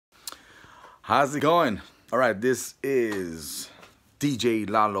How's it going? All right, this is DJ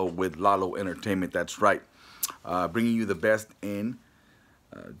Lalo with Lalo Entertainment. That's right. Bringing you the best in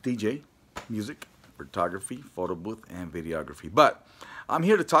DJ, music, photography, photo booth, and videography. But I'm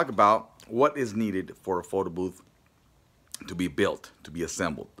here to talk about what is needed for a photo booth to be built, to be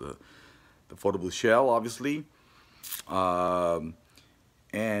assembled. The photo booth shell, obviously, and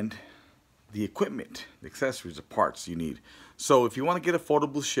the equipment, the accessories, the parts you need. So if you want to get a photo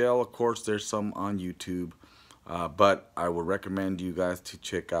booth shell, of course, there's some on YouTube, but I would recommend you guys to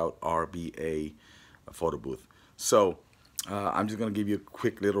check out RBA photo booth. So I'm just going to give you a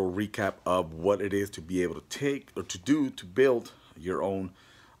quick little recap of what it is to be able to take or to do to build your own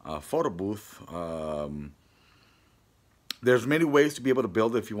photo booth. There's many ways to be able to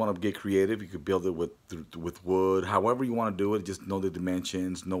build it. If you want to get creative, you could build it with wood. However you want to do it, just know the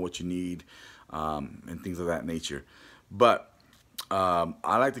dimensions, know what you need, and things of that nature. But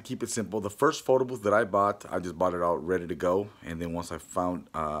I like to keep it simple. The first photo booth that I bought, I just bought it out ready to go. And then once I found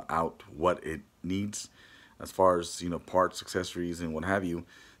out what it needs, as far as, you know, parts, accessories, and what have you,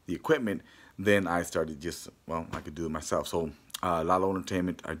 the equipment, then I started just, well, I could do it myself. So Lalo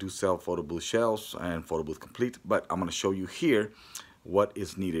Entertainment, I do sell photo booth shells and photo booth complete, but I'm going to show you here what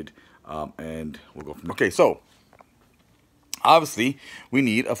is needed, and we'll go from there. Okay, so obviously we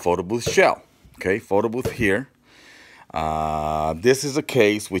need a photo booth shell. Okay, photo booth here. This is a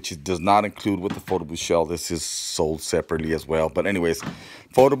case which does not include with the photo booth shell. This is sold separately as well. But anyways,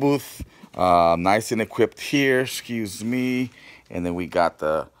 photo booth, nice and equipped here. Excuse me. And then we got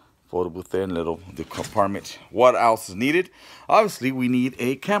the photo booth there in the compartment. What else is needed? Obviously, we need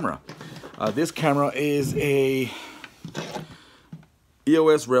a camera. This camera is a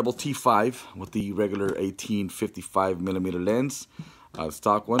EOS Rebel T5 with the regular 18-55mm lens,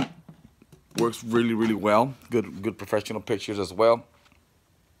 stock one. Works really well. Good professional pictures as well.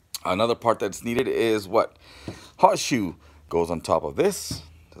 Another part that's needed is what? Hot shoe goes on top of this.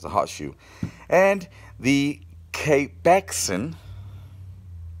 There's a hot shoe. And the KAPAXEN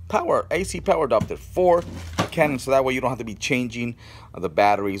AC power adapter for Canon, so that way you don't have to be changing the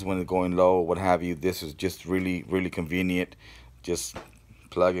batteries when they're going low or what have you. This is just really convenient. Just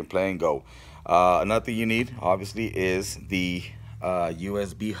plug and play and go. Another thing you need, obviously, is the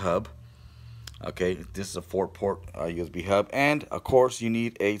USB hub. Okay, this is a 4-port USB hub, and of course you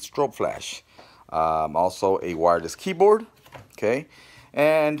need a strobe flash. Also a wireless keyboard. Okay,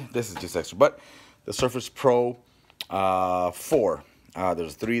 and this is just extra. But the Surface Pro 4.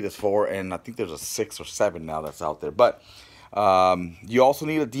 There's 3, there's 4, and I think there's a 6 or 7 now that's out there. But you also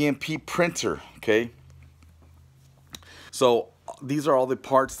need a DMP printer, okay? So these are all the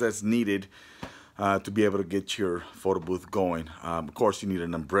parts that's needed to be able to get your photo booth going. Of course, you need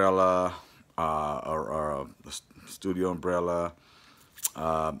an umbrella or a studio umbrella.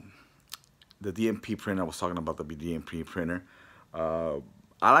 The DMP printer, I was talking about the DMP printer. I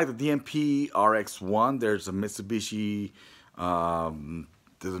like the DMP RX1. There's a Mitsubishi...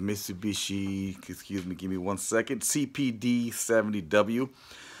 excuse me, give me 1 second, CPD70W.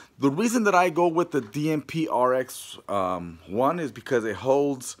 The reason that I go with the DMP RX1 is because it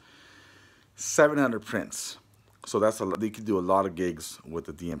holds 700 prints. So that's a lot. You can do a lot of gigs with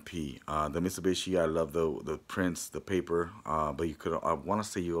the DMP. The Mitsubishi, I love the prints, the paper, but you could, I want to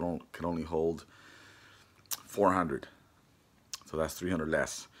say you can only hold 400. So that's 300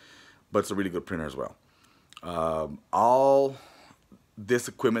 less. But it's a really good printer as well. All this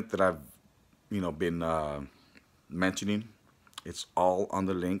equipment that I've been mentioning, it's all on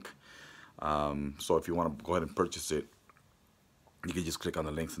the link. So if you want to go ahead and purchase it, you can just click on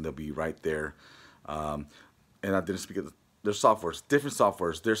the links and they'll be right there. And I didn't speak of their softwares, different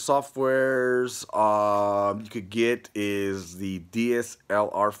softwares. Their softwares you could get is the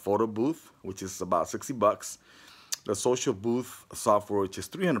DSLR photo booth, which is about 60 bucks. The social booth software, which is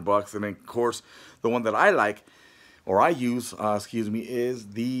 300 bucks, and then of course the one that I like or I use, excuse me, is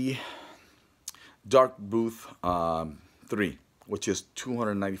the Dark Booth 3, which is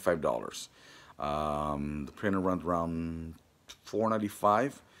 $295. The printer runs around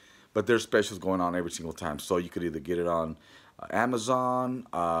 $495, but there's specials going on every single time. So you could either get it on Amazon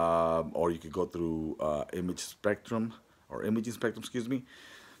or you could go through Imaging Spectrum, excuse me.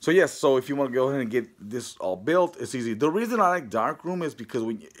 So yes, so if you want to go ahead and get this all built, it's easy. The reason I like Darkroom is because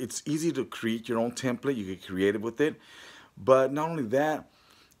it's easy to create your own template. You get creative with it. But not only that,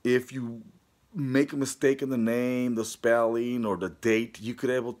 if you make a mistake in the name, the spelling, or the date,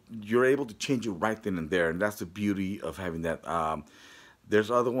 you're able to change it right then and there. And that's the beauty of having that. There's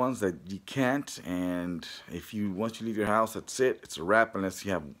other ones that you can't, and once you leave your house, that's it. It's a wrap unless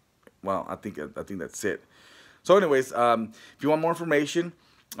you have, well, I think that's it. So anyways, if you want more information,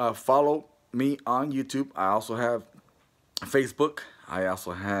 follow me on YouTube. I also have Facebook. I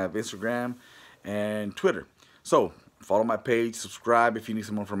also have Instagram and Twitter. So follow my page, subscribe if you need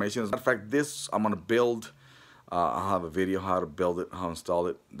some more information. As a matter of fact, this I'm gonna build. I'll have a video how to build it, how to install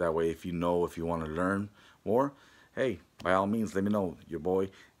it. That way, if you want to learn more, hey, by all means, let me know. Your boy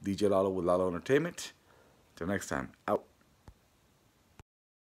DJ Lalo with Lalo Entertainment. Till next time, out.